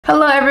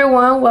Hello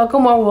everyone,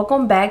 welcome or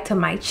welcome back to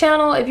my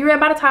channel. If you read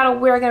by the title,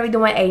 we're going to be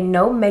doing a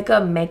no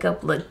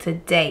makeup look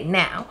today.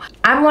 Now,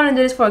 I'm going to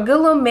do this for a good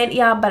little minute,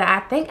 y'all, but I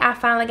think I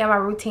finally got my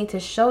routine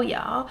to show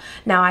y'all.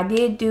 Now, I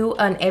did do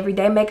an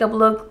everyday makeup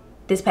look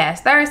this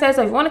past Thursday,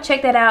 so if you want to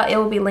check that out, it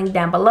will be linked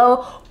down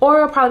below, or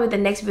it'll probably be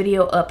the next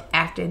video up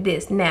after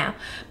this. Now,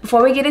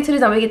 before we get into this,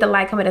 don't forget to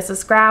like, comment, and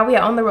subscribe. We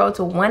are on the road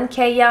to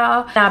 1K,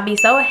 y'all. Now, I'll be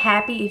so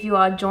happy if you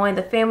all join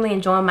the family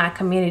and join my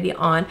community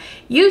on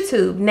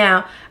YouTube.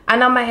 Now, I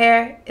know my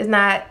hair is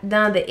not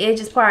done, the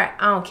edges part,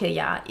 I don't care,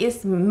 y'all.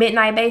 It's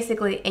midnight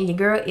basically, and your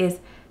girl is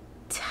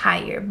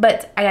tired,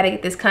 but I gotta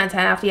get this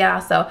content out for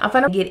y'all, so I'm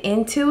gonna get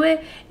into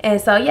it.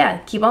 And so yeah,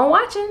 keep on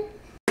watching.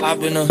 I've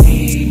been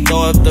throw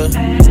up the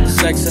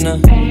sex in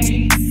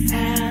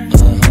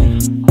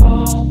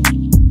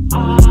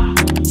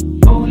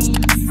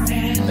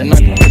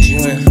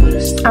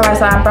Alright,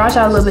 so I brought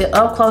y'all a little bit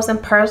up close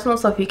and personal,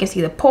 so if you can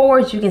see the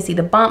pores, you can see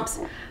the bumps,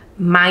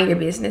 mind your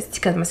business,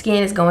 because my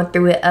skin is going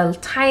through it a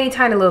tiny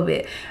little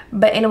bit.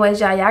 But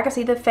anyways, y'all can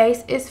see the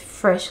face is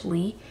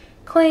freshly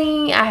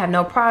clean. I have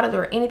no product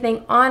or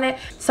anything on it.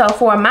 So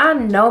for my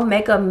no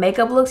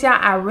makeup looks, y'all,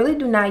 I really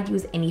do not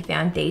use any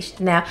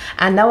foundation. Now,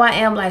 I know I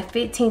am like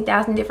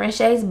 15,000 different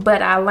shades,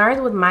 but I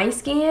learned with my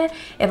skin,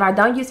 if I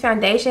don't use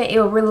foundation, it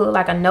will really look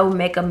like a no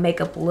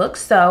makeup look.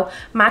 So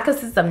mine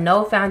consists of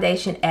no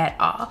foundation at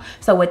all.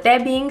 So with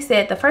that being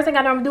said, the first thing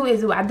I normally do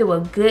is I do a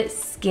good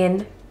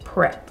skin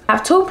prep. I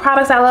have two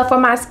products I love for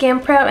my skin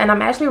prep, and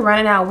I'm actually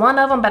running out one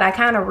of them, but I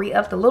kind of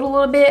re-upped a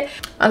little bit.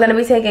 I'm going to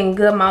be taking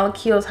Good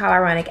Molecules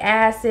hyaluronic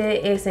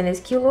acid. It's in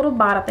this cute little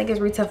bottle. I think it's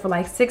retail for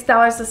like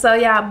 $6 or so,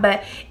 y'all,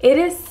 but it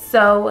is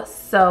so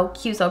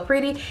cute, so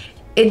pretty.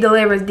 It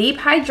delivers deep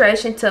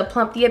hydration to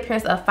plump the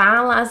appearance of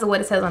fine lines, is what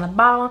it says on the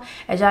bottle.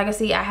 As y'all can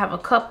see, I have a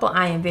couple.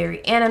 I am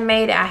very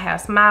animated. I have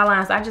smile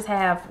lines. I just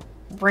have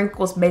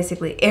wrinkles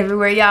basically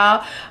everywhere,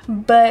 y'all.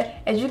 But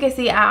as you can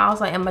see, I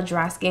also am a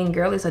dry skin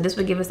girly, so this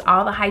will give us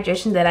all the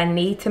hydration that I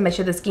need to make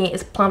sure the skin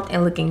is plumped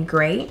and looking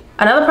great.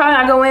 Another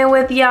product I go in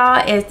with,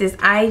 y'all, is this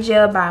eye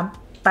gel by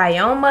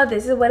Bioma.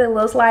 This is what it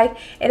looks like.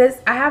 It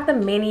is, I have the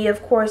mini,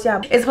 of course,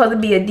 y'all. It's supposed to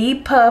be a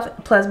deep puff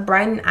plus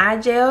brightening eye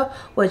gel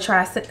with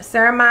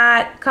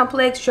triceramide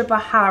complex, triple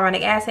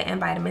hyaluronic acid, and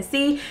vitamin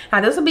C. Now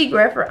this will be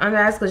great for under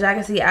eyes, because y'all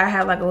can see I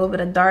have like a little bit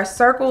of dark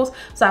circles,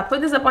 so I put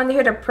this up under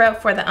here to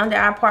prep for the under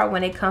eye part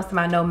when it comes to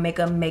my no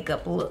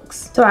makeup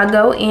looks. So I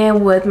go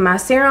in with my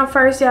serum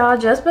first, y'all,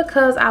 just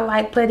because I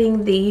like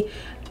putting the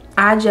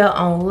eye gel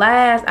on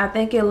last. I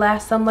think it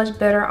lasts so much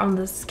better on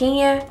the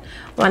skin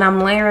when I'm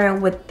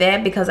layering with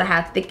that, because of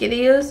how thick it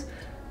is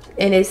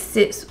and it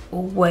sits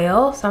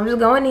well. So I'm just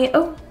going in,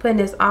 putting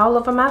this all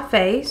over my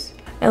face,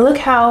 and look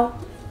how,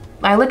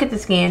 like, look at the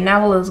skin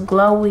now. It looks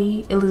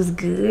glowy, it looks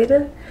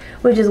good,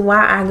 which is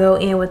why I go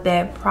in with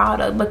that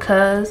product,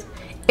 because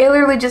it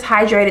literally just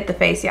hydrated the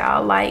face,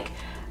 y'all, like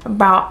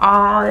brought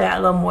all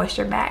that little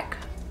moisture back.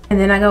 And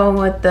then I go in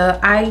with the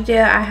eye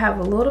gel. I have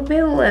a little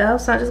bit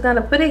left, so I'm just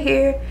gonna put it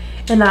here.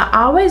 And I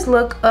always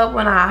look up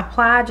when I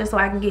apply, just so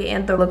I can get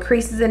in the little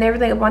creases and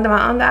everything up under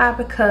my under eye,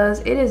 because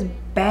it is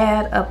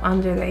bad up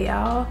under there,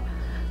 y'all.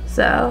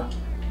 So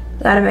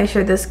gotta make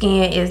sure the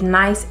skin is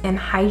nice and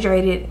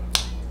hydrated,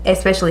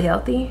 especially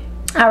healthy.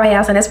 All right,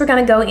 y'all, so next we're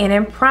gonna go in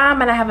and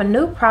prime, and I have a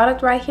new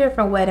product right here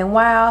from Wet n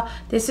Wild.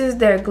 This is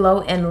their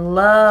Glow and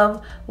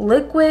Love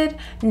liquid.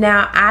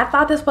 Now, I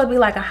thought this would be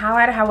like a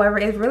highlighter, however,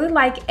 it's really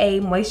like a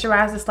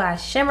moisturizer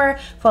slash shimmer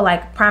for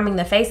like priming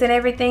the face and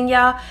everything,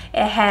 y'all.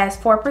 It has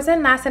 4%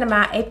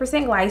 niacinamide,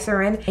 8%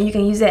 glycerin, and you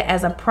can use it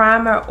as a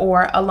primer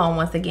or alone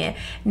once again.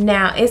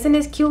 Now, it's in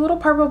this cute little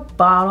purple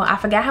bottle. I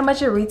forgot how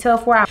much it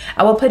retailed for.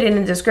 I will put it in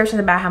the description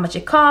about how much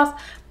it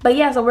costs. But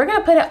yeah, so we're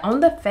gonna put it on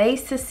the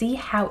face to see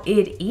how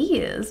it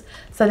is.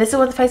 So this is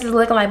what the face is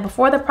looking like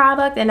before the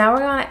product, and now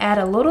we're gonna add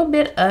a little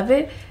bit of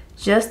it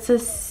just to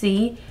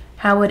see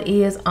how it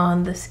is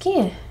on the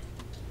skin.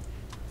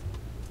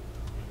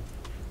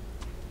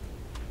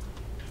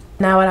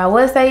 Now what I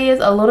would say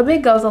is a little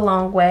bit goes a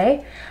long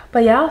way,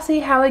 but y'all see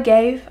how it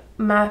gave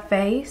my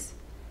face?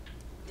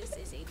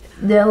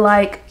 They're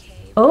like,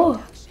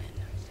 oh,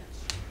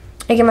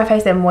 it gave my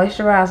face that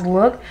moisturized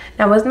look.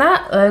 Now it's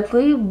not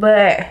ugly,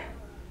 but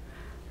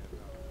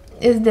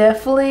it's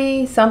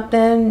definitely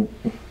something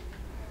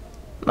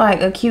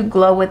like a cute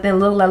glow within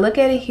look. Like, look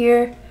at it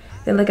here,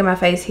 then look at my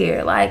face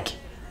here. Like,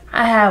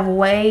 I have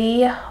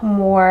way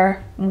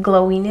more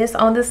glowiness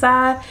on the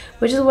side,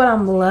 which is what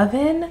I'm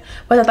loving,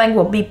 which I think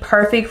will be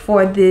perfect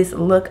for this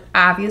look,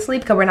 obviously,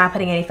 because we're not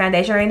putting any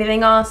foundation or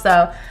anything on.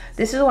 So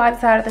this is why I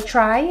decided to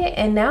try it,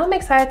 and now I'm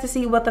excited to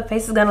see what the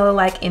face is gonna look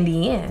like in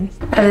the end.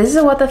 And this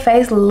is what the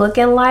face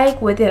looking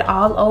like with it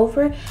all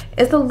over.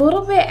 It's a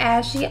little bit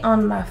ashy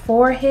on my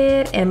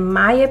forehead, in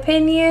my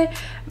opinion,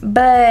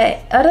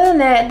 but other than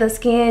that, the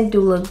skin do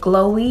look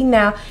glowy.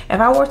 Now, if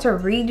I were to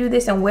redo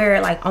this and wear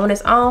it like on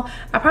its own,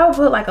 I probably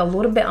put like a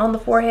little bit on the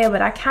forehead,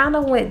 but I kind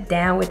of went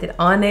down with it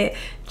on it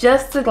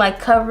just to like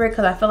cover it,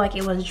 because I feel like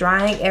it was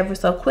drying ever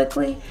so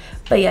quickly.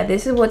 But yeah,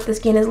 this is what the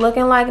skin is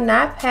looking like.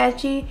 Not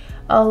patchy,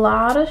 a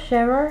lot of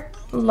shimmer,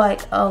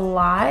 like a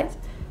lot.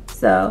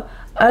 So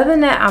other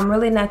than that, I'm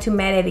really not too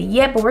mad at it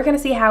yet, but we're gonna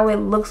see how it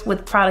looks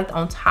with product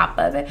on top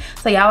of it.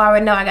 So y'all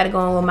already know I gotta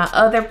go in with my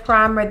other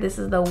primer. This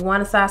is the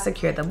One Size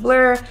Secure the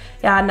Blur.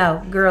 Y'all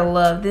know, girl,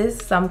 love this.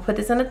 So I'm gonna put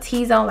this in a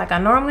T-zone like I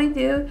normally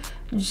do,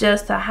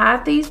 just to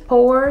hide these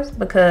pores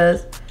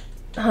because,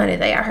 honey,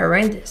 they are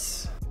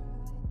horrendous.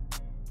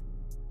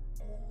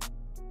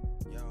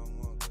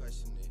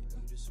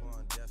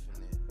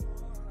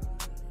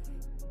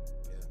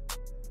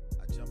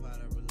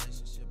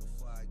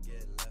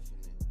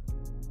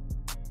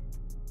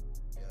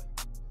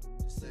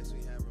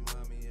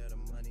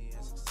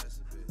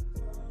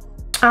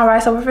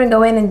 Alright, so we're gonna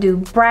go in and do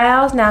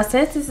brows. Now,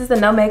 since this is a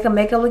no makeup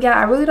look, y'all,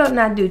 I really don't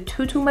not do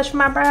too much for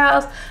my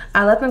brows.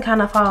 I let them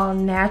kind of fall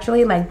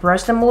naturally, like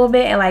brush them a little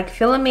bit and like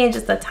fill them in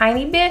just a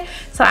tiny bit.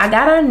 So I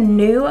got a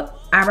new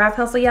eyebrow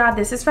pencil, y'all.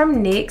 This is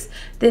from NYX.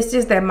 This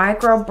is their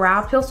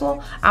MicroBrow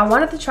pencil. I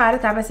wanted to try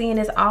this. I've been seeing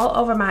this all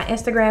over my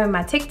Instagram and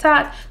my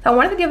TikTok. So I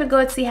wanted to give it a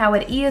go to see how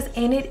it is.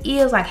 And it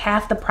is like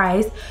half the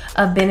price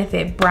of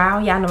Benefit Brow.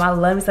 Y'all know I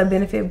love me some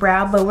Benefit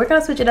Brow. But we're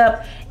going to switch it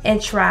up and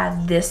try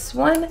this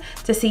one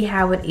to see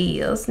how it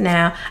is.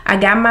 Now, I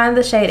got mine in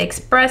the shade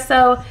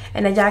Espresso.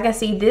 And as y'all can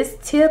see, this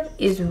tip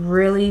is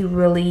really,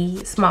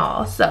 really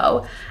small.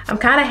 So I'm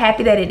kind of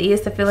happy that it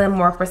is to fill in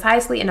more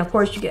precisely. And of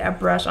course, you get a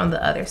brush on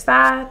the other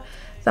side.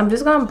 So I'm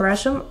just gonna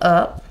brush them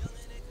up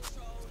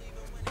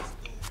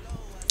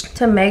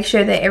to make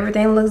sure that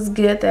everything looks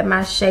good, that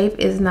my shape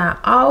is not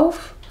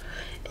off.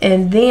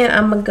 And then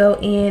I'm gonna go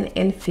in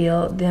and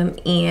fill them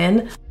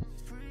in.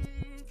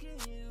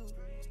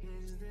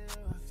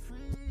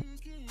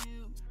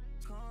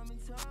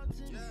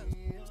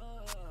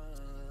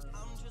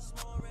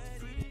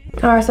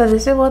 Alright, so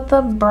this is what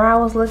the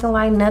brow was looking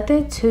like.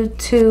 Nothing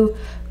too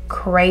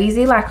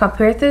crazy, like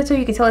compared to the two.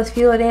 You can tell it's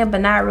filled in, but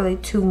not really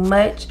too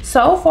much.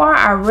 So far,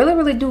 I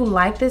really do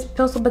like this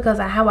pencil because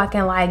of how I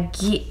can like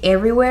get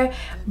everywhere.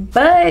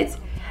 But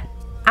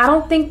I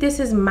don't think this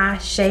is my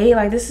shade.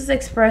 Like, this is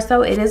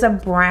Espresso. It is a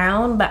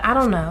brown, but I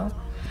don't know.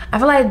 I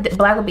feel like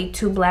black would be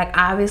too black,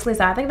 obviously.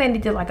 So I think they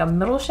needed like a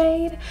middle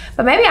shade.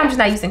 But maybe I'm just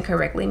not using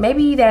correctly.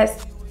 Maybe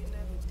that's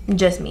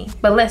just me,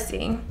 but let's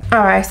see. All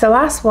right, so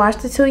I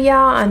swatched the two,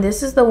 y'all, and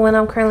this is the one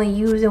I'm currently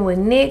using with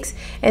NYX,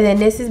 and then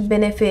this is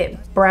Benefit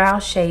Brow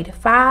shade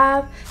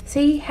 5.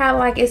 See how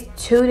like it's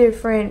two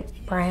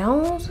different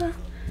browns?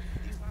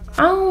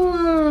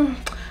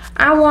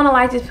 I want to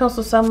like this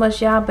pencil so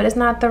much, y'all, but it's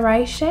not the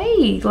right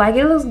shade. Like,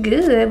 it looks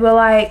good, but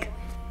like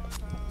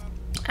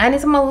I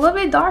need something a little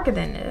bit darker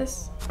than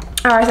this.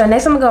 All right, so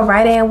next I'm gonna go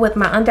right in with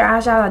my under eye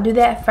shadow. I do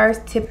that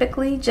first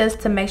typically just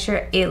to make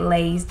sure it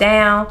lays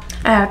down.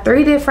 I have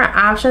 3 different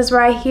options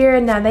right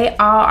here. Now they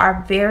all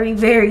are very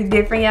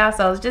different, y'all,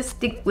 so just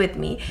stick with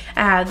me.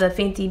 I have the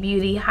Fenty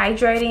Beauty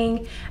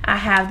Hydrating. I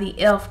have the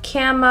e.l.f.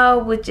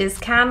 Camo, which is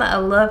kind of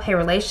a love-hate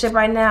relationship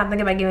right now. I'm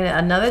thinking about giving it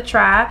another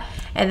try.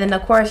 And then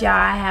of course, y'all,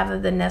 I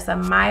have the Nessa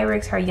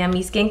Myricks, her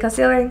Yummy Skin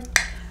Concealer.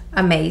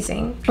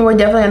 Amazing. And we're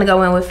definitely gonna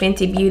go in with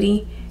Fenty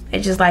Beauty.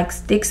 It just like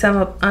sticks some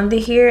up under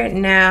here.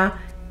 Now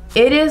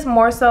it is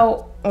more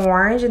so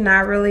orange and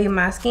not really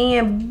my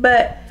skin,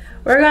 but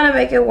we're gonna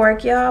make it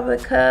work, y'all,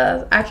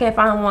 because I can't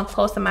find one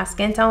close to my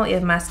skin tone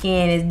if my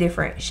skin is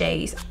different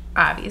shades,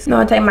 obviously. Now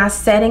I'm gonna take my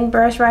setting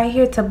brush right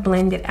here to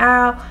blend it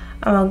out.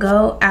 I'm gonna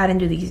go out and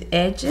do these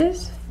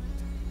edges.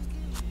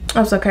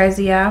 I'm so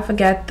crazy, y'all. I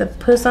forgot to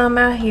put some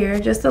out here,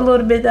 just a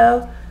little bit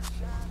though,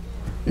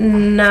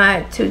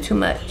 not too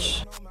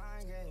much.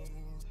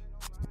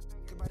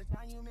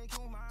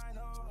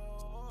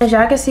 As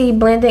y'all can see,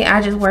 blending,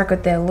 I just work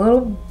with that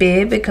little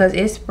bit because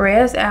it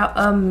spreads out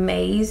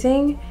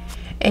amazing.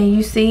 And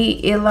you see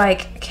it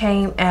like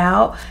came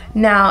out.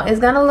 Now it's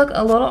gonna look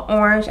a little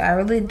orange. I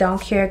really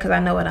don't care because I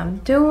know what I'm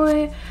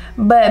doing.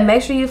 But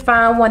make sure you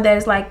find one that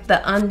is like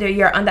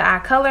your under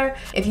eye color.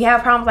 If you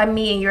have problems like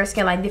me and your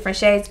skin like different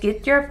shades,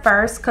 get your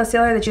first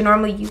concealer that you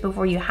normally use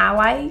before you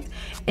highlight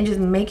and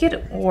just make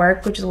it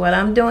work, which is what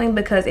I'm doing,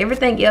 because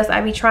everything else I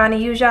be trying to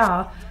use,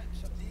 y'all,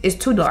 is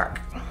too dark.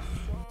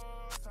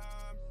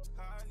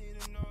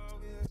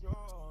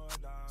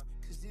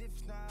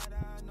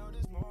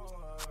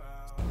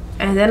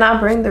 And then I'll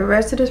bring the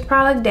rest of this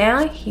product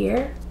down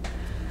here.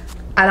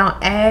 I don't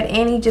add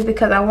any just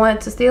because I want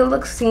it to still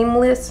look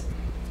seamless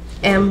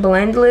and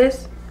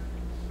blendless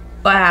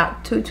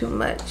without too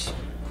much.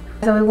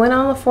 So we went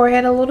on the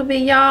forehead a little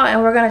bit, y'all,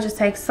 and we're gonna just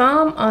take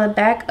some on the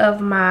back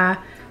of my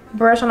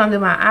brush when I'm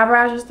doing my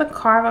eyebrows just to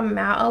carve them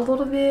out a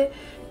little bit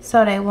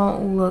so they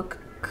won't look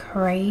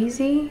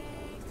crazy.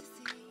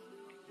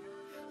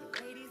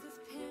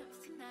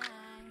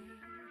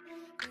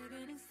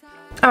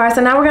 Alright,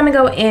 so now we're going to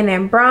go in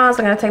and bronze.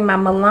 I'm going to take my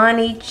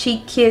Milani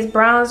Cheek Kiss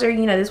bronzer.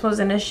 You know, this one's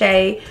in the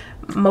shade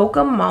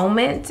Mocha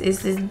Moment.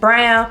 It's this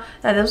brown.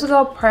 Now, this will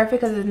go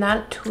perfect because it's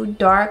not too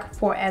dark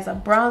for as a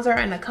bronzer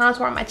and a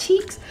contour on my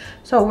cheeks.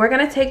 So, we're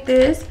going to take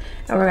this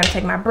and we're going to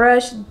take my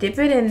brush, dip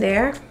it in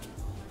there.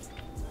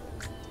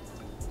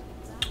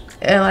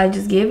 And I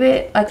just give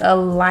it like a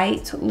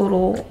light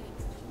little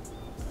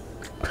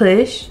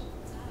push.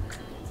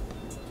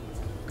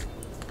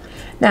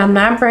 Now I'm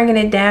not bringing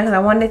it down because I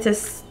want it to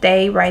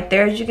stay right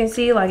there. As you can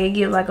see, like it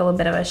gives like a little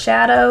bit of a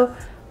shadow,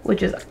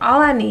 which is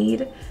all I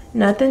need.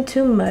 Nothing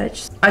too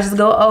much. I just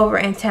go over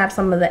and tap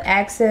some of the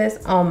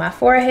excess on my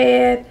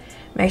forehead.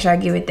 Make sure I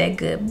give it that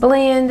good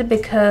blend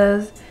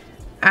because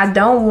I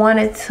don't want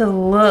it to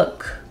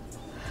look,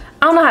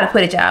 I don't know how to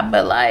put it, y'all,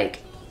 but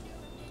like,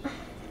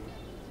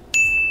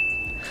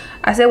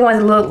 I still want it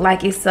to look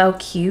like it's so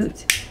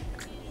cute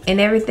and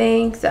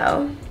everything.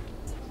 So,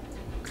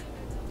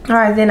 all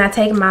right, then I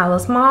take my little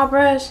small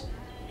brush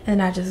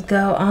and I just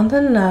go on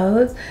the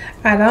nose.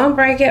 I don't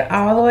break it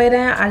all the way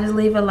down. I just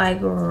leave it like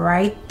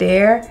right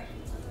there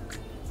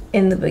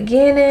in the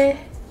beginning,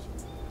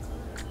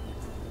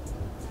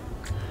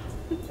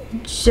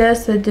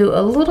 just to do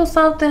a little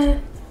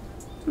something,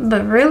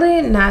 but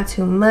really not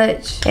too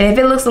much. And if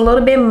it looks a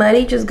little bit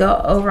muddy, just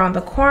go over on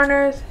the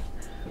corners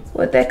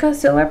with that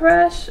concealer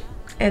brush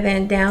and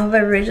then down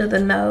the ridge of the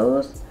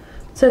nose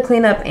to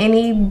clean up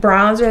any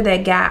bronzer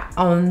that got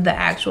on the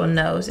actual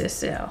nose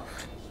itself.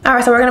 All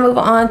right, so we're gonna move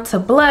on to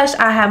blush.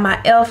 I have my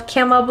e.l.f.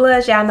 Camo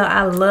blush. Y'all know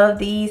I love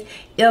these.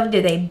 e.l.f.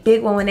 did a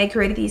big one when they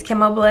created these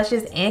camo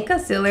blushes and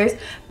concealers,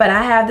 but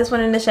I have this one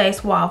in the shade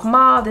Suave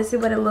Mauve. This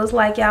is what it looks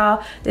like,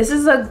 y'all. This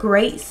is a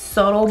great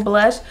subtle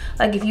blush.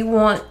 Like if you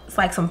want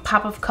like some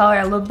pop of color,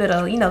 a little bit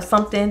of, you know,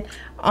 something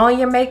on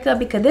your makeup,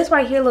 because this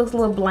right here looks a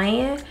little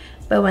bland,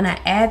 but when I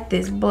add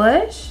this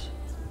blush,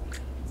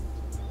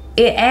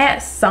 it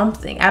adds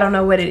something. I don't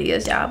know what it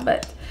is, y'all,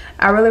 but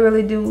I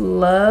really do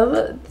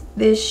love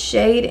this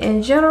shade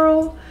in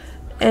general.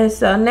 And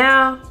so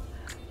now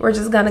we're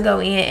just gonna go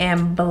in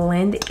and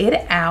blend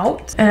it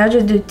out, and I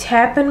just do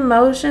tapping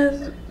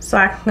motions so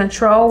I can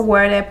control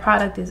where that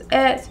product is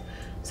at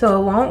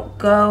so it won't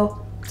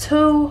go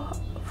too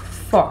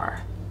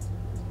far.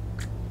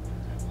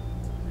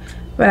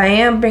 But I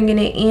am bringing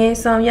it in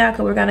some, y'all,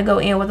 because we're gonna go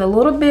in with a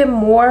little bit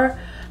more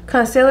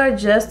concealer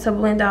just to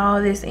blend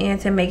all this in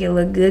to make it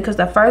look good, because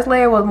the first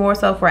layer was more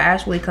so for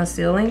actually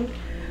concealing.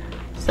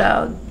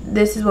 So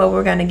this is what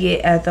we're gonna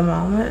get at the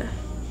moment.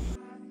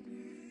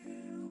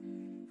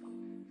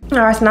 All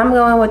right, so now I'm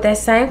going with that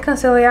same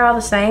concealer, y'all,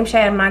 the same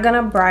shade. I'm not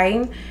gonna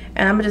brighten,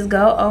 and I'm gonna just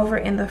go over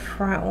in the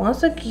front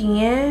once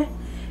again.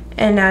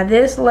 And now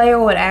this layer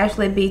would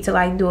actually be to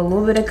like do a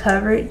little bit of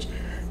coverage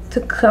to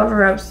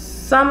cover up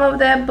some of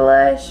that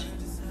blush,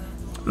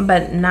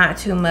 but not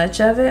too much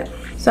of it.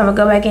 So I'm gonna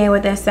go back in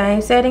with that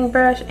same setting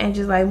brush and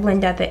just like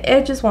blend out the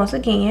edges once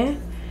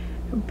again.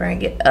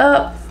 Bring it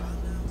up.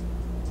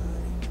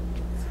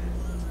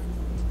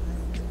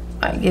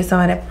 I get some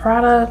of that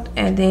product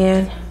and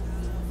then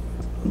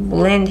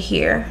blend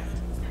here.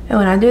 And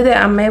when I do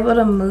that, I'm able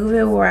to move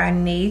it where I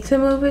need to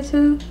move it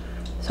to.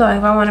 So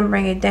if I want to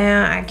bring it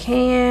down, I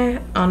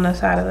can on the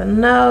side of the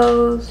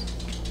nose.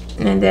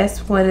 And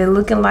that's what it's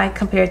looking like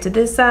compared to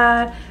this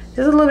side.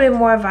 Just a little bit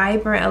more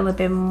vibrant, a little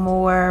bit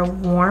more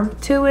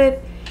warmth to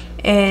it.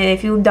 And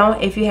if you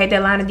hate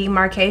that line of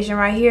demarcation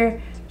right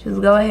here,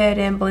 just go ahead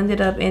and blend it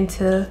up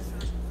into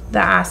the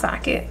eye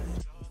socket.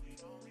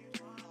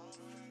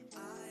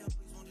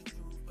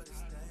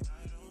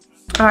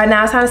 All right,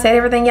 now it's time to set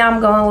everything, y'all. I'm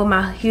going with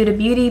my Huda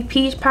Beauty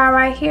Peach Pie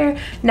right here.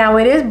 Now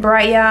it is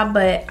bright, y'all,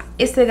 but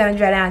it's still gonna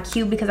dry down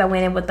cute because I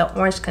went in with the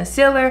orange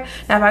concealer.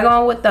 Now if I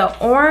go in with the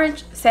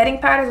orange setting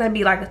powder, it's gonna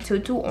be like a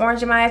 2-2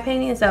 orange in my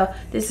opinion. So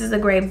this is a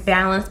great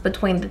balance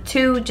between the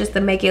two, just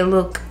to make it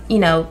look, you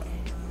know,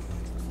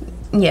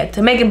 yeah,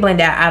 to make it blend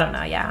out. I don't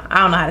know, y'all. I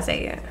don't know how to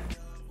say it.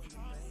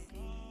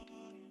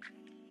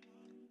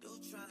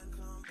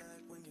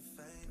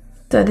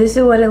 So this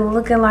is what it's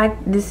looking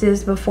like. This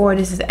is before,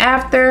 this is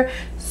after.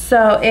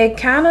 So it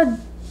kind of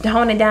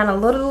toned it down a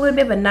little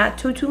bit, but not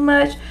too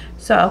much.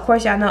 So of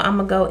course y'all know I'm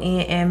gonna go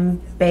in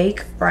and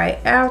bake right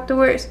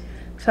afterwards.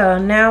 So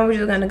now we're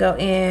just gonna go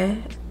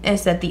in and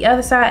set the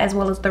other side as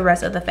well as the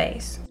rest of the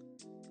face.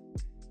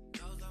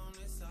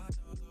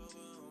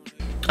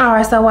 All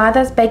right, so while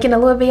that's baking a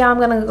little bit, y'all, I'm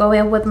gonna go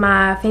in with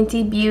my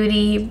Fenty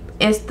Beauty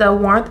Insta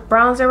Warmth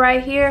bronzer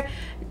right here.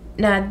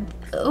 Now,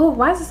 ooh,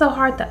 why is it so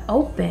hard to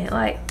open?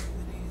 Like,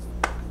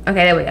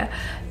 okay, there we go.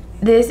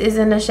 This is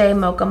in the shade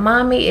Mocha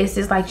Mami. It's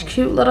this like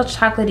cute little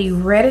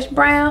chocolatey reddish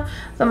brown.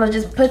 So I'm gonna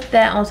just put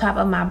that on top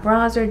of my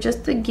bronzer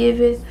just to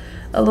give it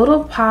a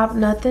little pop,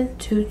 nothing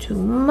too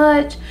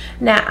much.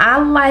 Now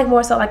I like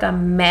more so like a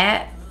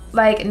matte,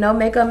 like no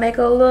makeup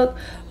look,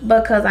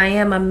 because I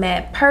am a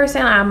matte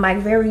person. I'm like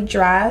very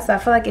dry, so I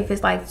feel like if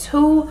it's like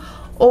too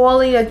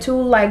oily or too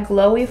like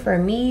glowy for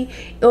me,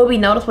 it will be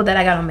noticeable that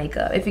I got on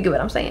makeup, if you get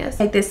what I'm saying.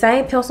 Take the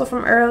same pencil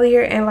from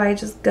earlier and like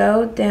just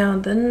go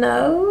down the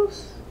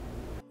nose.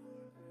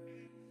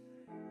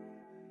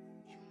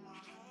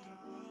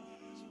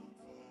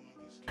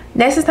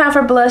 Next is time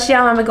for blush,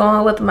 y'all. I'm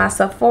going with my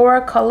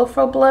Sephora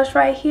colorful blush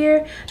right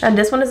here. Now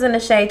this one is in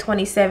the shade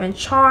 27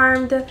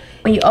 Charmed.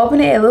 When you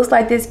open it, it looks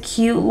like this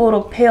cute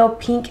little pale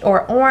pink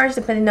or orange,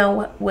 depending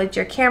on what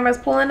your camera's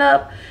pulling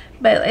up.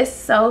 But it's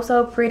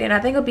so pretty, and I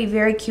think it'll be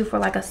very cute for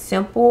like a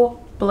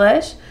simple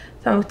blush.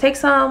 So I'm gonna take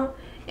some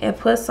and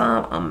put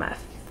some on my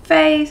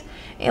face.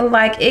 and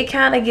like it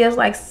kind of gives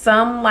like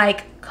some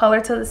like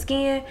color to the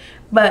skin,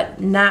 but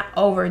not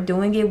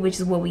overdoing it, which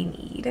is what we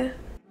need.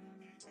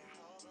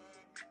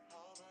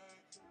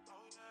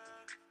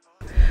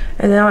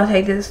 And then I'll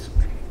take this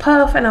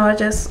puff and I'll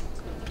just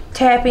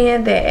tap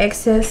in the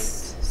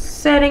excess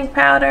setting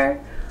powder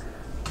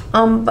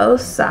on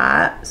both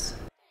sides.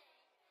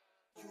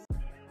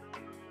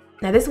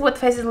 Now this is what the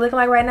face is looking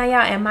like right now,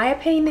 y'all. In my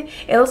opinion,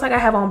 it looks like I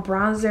have on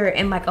bronzer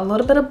and like a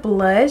little bit of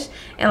blush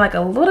and like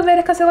a little bit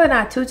of concealer,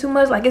 not too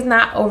much. Like it's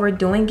not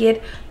overdoing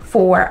it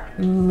for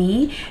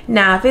me.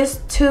 Now if it's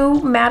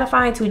too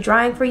mattifying, too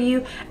drying for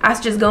you, I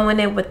suggest going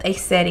in with a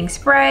setting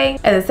spray.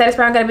 And the setting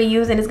spray I'm going to be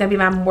using is going to be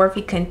my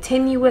Morphe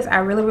Continuous. I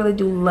really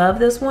do love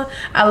this one.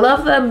 I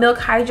love the Milk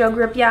Hydro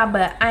Grip, y'all,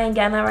 but I ain't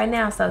got none right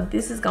now, so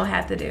this is going to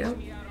have to do.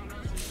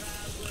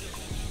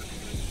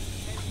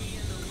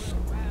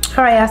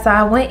 Alright, y'all, so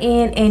I went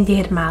in and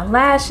did my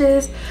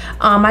lashes.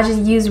 I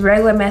just used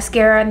regular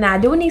mascara. Now I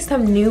do need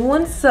some new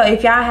ones, so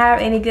if y'all have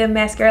any good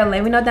mascara,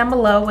 let me know down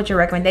below what your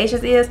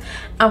recommendations is.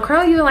 I'm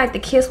currently using like the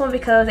Kiss one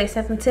because they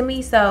sent them to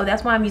me, so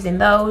that's why I'm using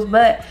those,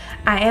 but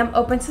I am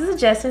open to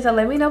suggestions, so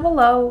let me know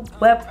below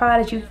what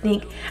product you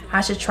think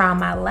I should try on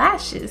my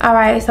lashes.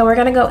 Alright, so we're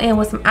gonna go in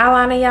with some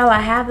eyeliner, y'all. I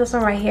have this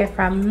one right here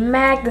from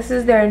MAC. This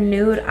is their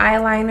nude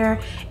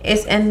eyeliner.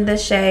 It's in the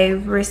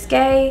shade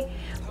Risque.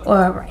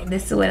 Alright,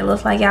 this is what it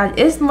looks like, y'all.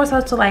 It's more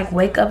so to like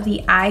wake up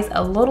the eyes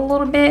a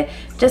little bit,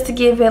 just to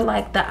give it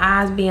like the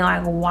eyes being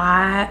like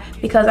wide,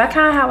 because I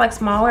kind of have like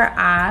smaller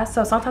eyes,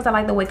 so sometimes I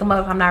like to wake them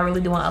up if I'm not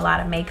really doing a lot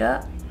of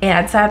makeup. And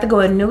I decided to go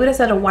with nude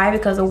instead of white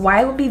because the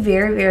white would be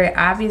very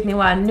obvious.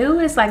 Meanwhile,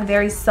 nude is like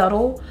very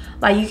subtle,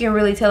 like you can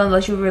really tell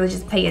unless you really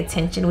just pay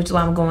attention, which is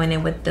why I'm going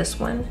in with this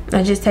one.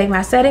 I just take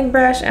my setting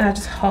brush and I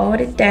just hold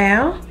it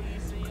down,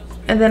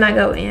 and then I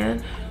go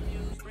in.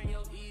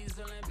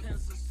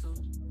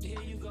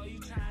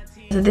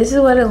 So this is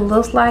what it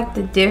looks like,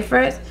 the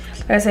difference.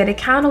 Like I said, it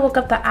kind of woke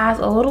up the eyes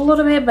a little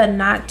bit, but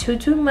not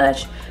too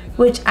much,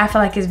 which I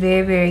feel like is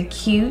very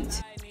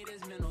cute.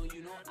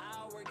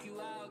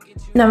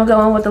 Now I'm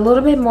going with a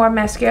little bit more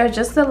mascara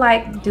just to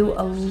like do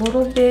a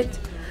little bit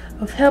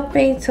of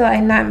helping to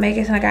like not make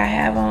it like I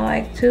have on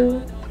like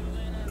two.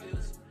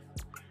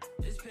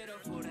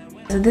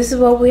 So this is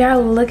what we are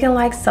looking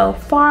like so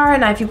far.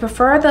 Now if you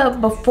prefer the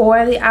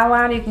before the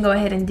eyeliner, you can go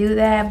ahead and do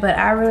that, but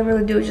I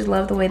really do just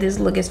love the way this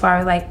look as far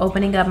as like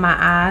opening up my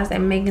eyes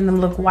and making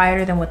them look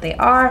wider than what they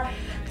are.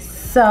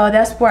 So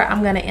that's where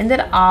I'm gonna end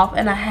it off,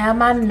 and I have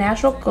my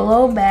natural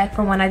glow back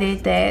from when I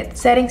did that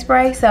setting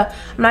spray, so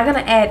I'm not gonna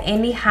add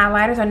any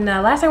highlighters. And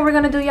the last thing we're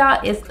gonna do, y'all,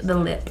 is the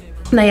lip.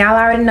 Now y'all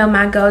already know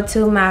my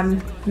go-to, my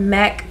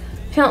MAC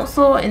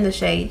pencil in the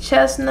shade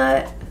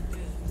Chestnut.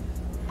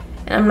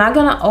 I'm not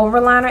gonna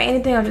overline or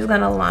anything. I'm just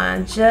gonna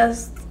line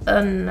just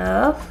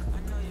enough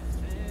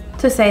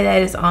to say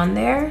that it's on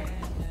there.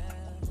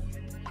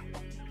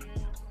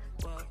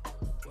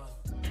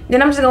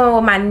 Then I'm just going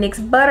with my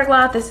NYX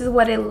Buttergloss. This is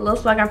what it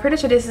looks like. I'm pretty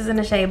sure this is in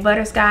the shade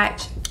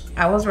Butterscotch.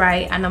 I was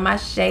right. I know my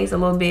shade's a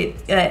little bit,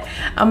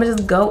 I'm gonna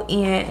just go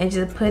in and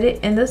just put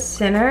it in the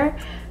center.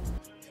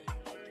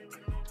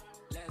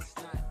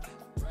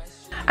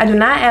 I do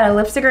not add a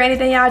lipstick or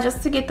anything, y'all,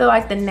 just to get the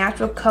like the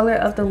natural color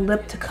of the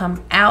lip to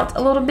come out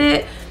a little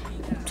bit.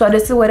 So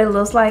this is what it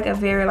looks like, a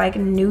very like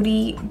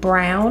nudie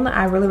brown.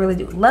 I really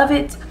do love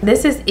it.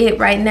 This is it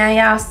right now,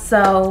 y'all.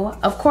 So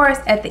of course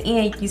at the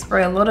end you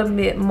spray a little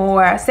bit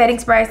more setting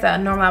spray. So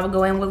normally I would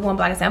go in with one,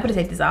 but like I said, I'm gonna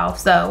take this off,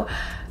 so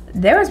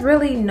there is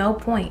really no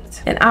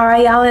point. And all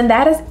right, y'all, and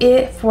that is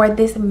it for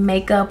this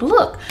makeup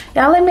look.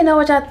 Y'all let me know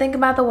what y'all think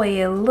about the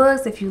way it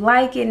looks, if you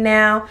like it.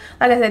 Now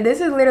like I said,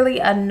 this is literally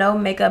a no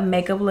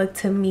makeup look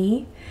to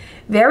me.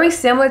 Very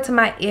similar to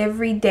my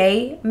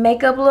everyday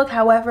makeup look.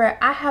 However,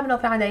 I have no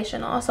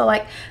foundation on, so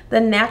like the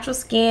natural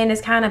skin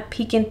is kind of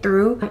peeking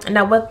through.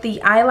 Now with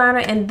the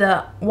eyeliner and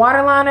the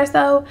waterliner,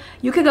 so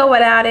you could go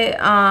without it.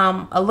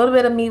 A little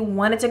bit of me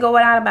wanted to go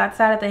without it, but I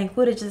decided to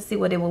include it just to see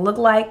what it would look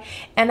like.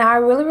 And I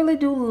really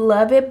do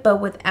love it,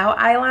 but without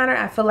eyeliner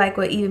I feel like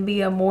would even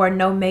be a more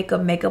no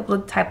makeup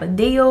look type of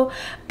deal.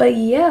 But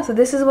yeah, so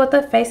this is what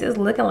the face is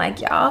looking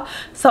like, y'all.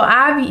 So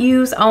I've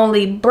used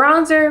only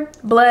bronzer,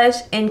 blush,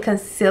 and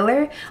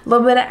concealer. A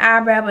little bit of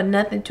eyebrow, but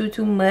nothing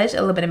too much. A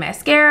little bit of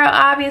mascara,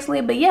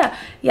 obviously. But yeah,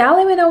 y'all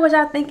let me know what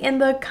y'all think in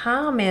the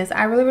comments.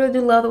 I really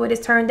do love the way this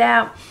turned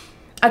out.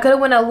 I could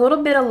have went a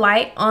little bit of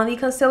light on the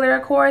concealer,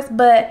 of course,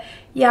 but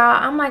y'all,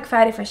 I'm like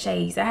fighting for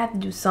shades. I have to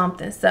do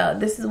something. So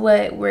this is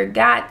what we're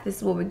got. This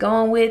is what we're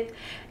going with.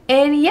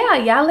 And yeah,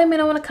 y'all let me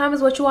know in the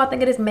comments what you all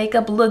think of this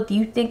makeup look. Do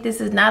you think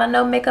this is not a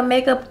no makeup? Do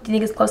you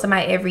think it's close to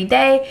my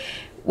everyday?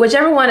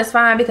 Whichever one is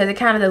fine, because it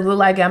kind of does look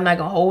like I'm not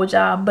gonna hold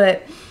y'all,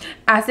 but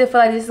I still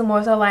feel like this is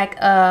more so like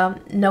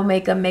no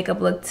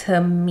makeup look to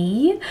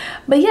me.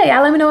 But yeah,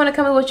 y'all let me know in the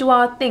comments what you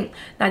all think.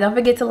 Now don't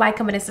forget to like,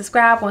 comment, and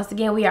subscribe. Once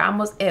again, we are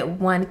almost at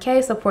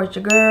 1K. Support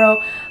your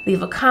girl,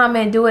 leave a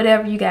comment, do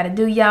whatever you gotta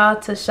do, y'all,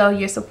 to show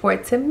your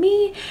support to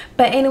me.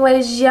 But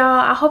anyways,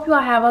 y'all, I hope you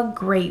all have a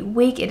great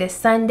week. It is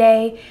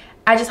Sunday.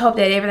 I just hope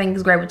that everything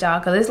is great with y'all,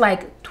 because it's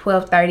like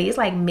 12:30. It's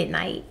like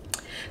midnight.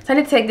 So I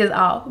need to take this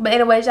off. But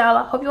anyways, y'all,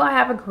 I hope you all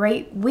have a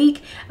great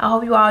week. I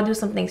hope you all do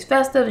some things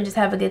festive and just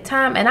have a good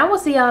time. And I will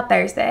see y'all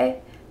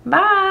Thursday.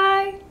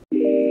 Bye.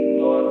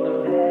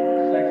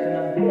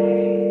 Section